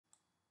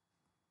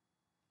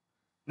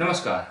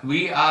नमस्कार,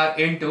 we are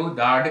into the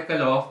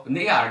article of,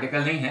 नहीं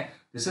article नहीं है,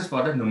 this is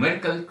for the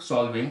numerical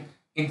solving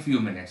in few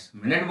minutes.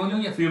 Minute बोलूं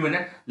या few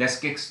minute, let's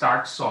kick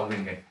start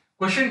solving it.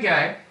 Question क्या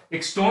है,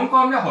 एक स्टोन को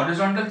हमने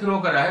हॉरिजॉन्टल थ्रो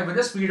करा है with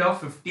the speed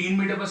of 15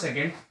 metre पर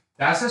second.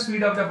 That's the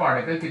speed of the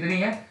particle कितनी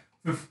है,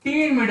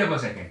 15 मीटर पर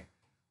सेकंड।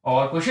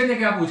 और क्वेश्चन ने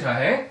क्या पूछा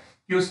है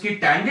कि उसकी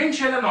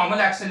टेंजेंशियल और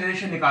नॉर्मल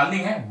एक्सेलरेशन निकालनी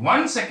है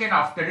 1 second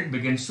after it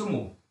begins to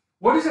move.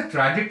 What is the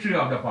trajectory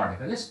of the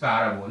particle is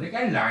parabolic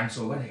and lands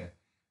over here.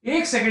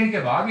 एक सेकंड के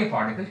बाद ये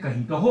पार्टिकल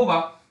कहीं तो होगा,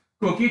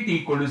 क्योंकि t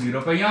इक्वल टू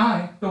 0 पे यहां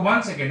है, तो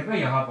 1 सेकंड पे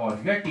यहां पहुंच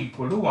गया t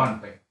इक्वल टू 1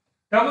 पे।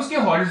 तब उसकी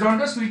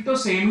हॉरिजॉन्टल स्पीड तो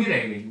सेम ही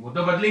रह गई, वो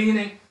तो बदलेगी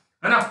नहीं,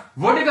 है ना।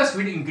 वर्टिकल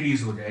स्पीड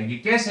इंक्रीज हो जाएगी।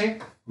 कैसे?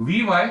 vy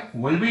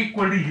will be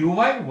equal to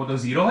uy, वो तो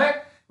 0 है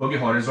क्योंकि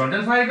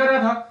हॉरिजॉन्टल फायर कर रहा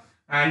था,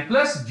 एंड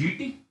प्लस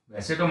gt,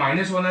 वैसे तो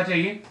माइनस होना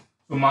चाहिए,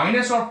 तो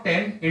minus of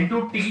 10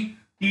 into t,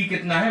 t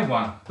कितना है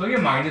 1, तो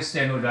ये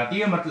 -10 हो जाती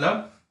है,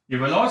 मतलब ये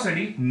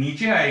वेलोसिटी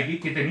नीचे आएगी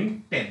कितनी,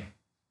 10।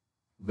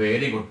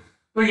 Very good.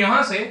 तो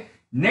यहां से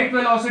नेट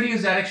वेलोसिटी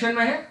इस डायरेक्शन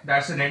में है,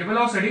 दैट्स द नेट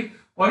वेलोसिटी,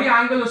 और ये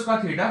एंगल उसका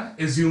थीटा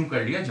एज्यूम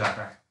कर लिया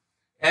जाता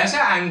है।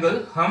 ऐसा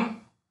एंगल हम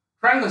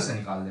ट्रायंगल से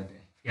निकाल देते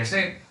हैं।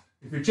 कैसे?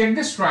 If you check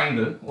this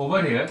triangle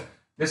over here,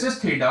 this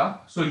is theta,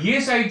 सो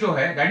ये साइड जो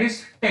है that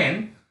is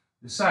 10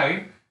 this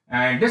side,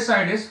 and this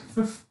side is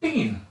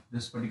 15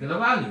 this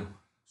particular value.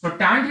 So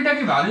tan theta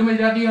की वैल्यू मिल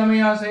जाती है हमें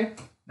यहां से,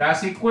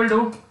 that's equal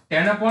to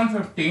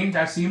 10/15,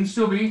 that seems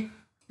to be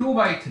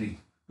 2/3।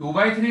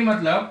 2/3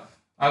 मतलब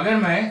अगर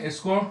मैं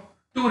इसको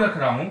 2 रख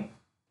रहा हूं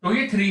तो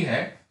ये 3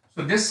 है,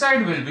 so this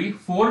side will be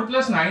 4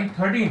 + 9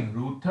 13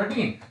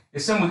 √13।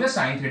 इससे मुझे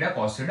sin थीटा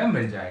cos थीटा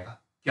मिल जाएगा।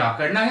 क्या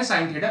करना है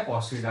sin थीटा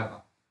cos थीटा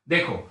का?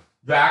 देखो,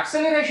 जो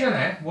एक्सेलरेशन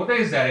है वो तो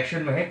इस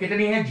डायरेक्शन में है,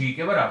 कितनी है, g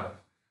के बराबर,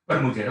 पर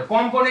मुझे तो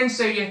कंपोनेंट्स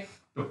चाहिए,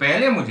 तो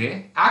पहले मुझे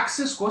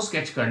एक्सिस को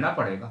स्केच करना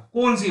पड़ेगा।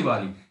 कौन सी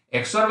वाली?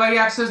 एक्स और वाई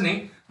एक्सिस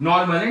नहीं,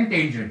 नॉर्मल एंड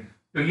टेंजेंट।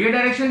 तो ये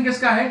डायरेक्शन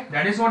किसका है,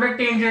 that is what a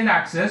tangent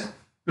axis.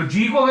 तो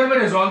g को अगर मैं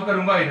रिजॉल्व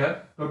करूंगा इधर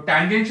तो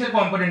टेंजेंशियल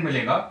कंपोनेंट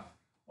मिलेगा,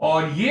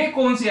 और ये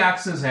कौन सी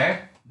एक्सिस है,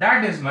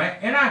 that is my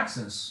an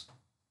axis.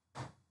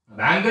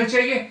 Angle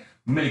चाहिए,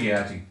 मिल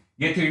गया जी,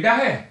 ये थीटा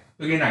है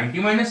तो ये 90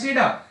 माइनस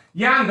थीटा,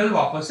 ये एंगल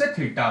वापस से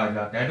थीटा आ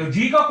जाता है। तो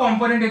g का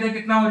कंपोनेंट इधर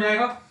कितना हो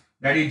जाएगा,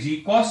 that is g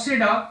cos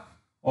theta,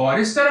 और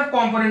इस तरफ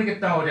कंपोनेंट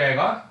कितना हो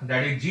जाएगा,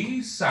 that is g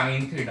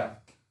sin theta.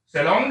 So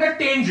along the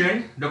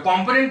tangent, the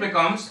component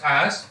becomes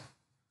as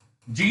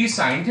g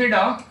sin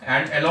theta,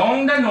 and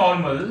along the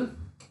normal,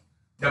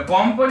 the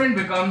component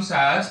becomes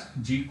as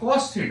g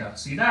cos theta.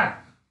 See that?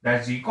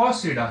 That's g cos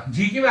theta.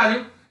 G की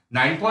value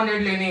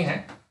 9.8 लेनी है,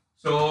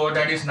 so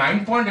that is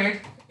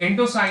 9.8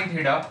 into sin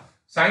theta.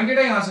 Sin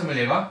theta यहां से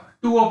मिलेगा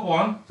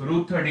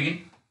 2/√13,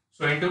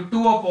 so into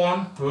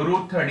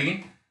 2/√13,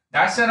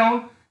 that's around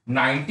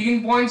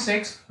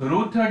 19.6.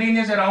 √13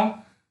 is around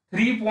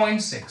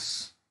 3.6.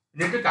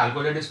 You need to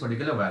calculate this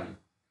particular value.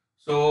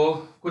 So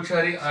कुछ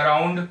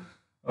around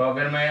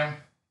अगर मैं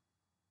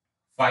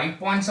 5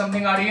 point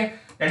something आ रही है,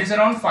 that is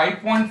around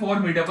 5.4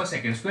 मीटर पर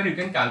second square, you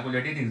can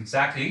calculate it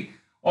exactly.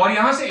 और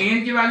यहां से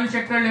an की वैल्यू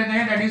चेक कर लेते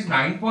हैं, that is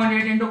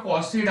 9.8 into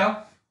cos theta.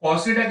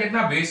 Cos theta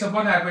कितना, base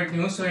upon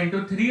hypotenuse, so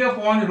into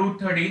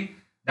 3/√13,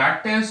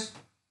 that is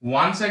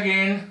once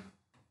again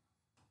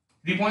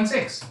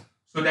 3.6.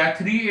 So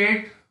that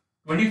 3/8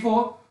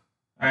 24,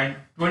 and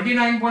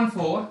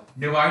 29.4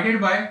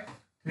 divided by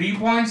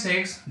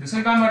 3.6, this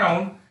will come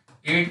around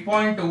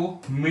 8.2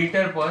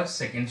 meter per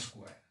second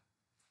square.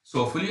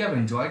 So hopefully you have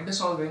enjoyed the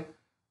solving.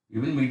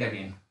 We will meet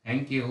again.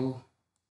 Thank you.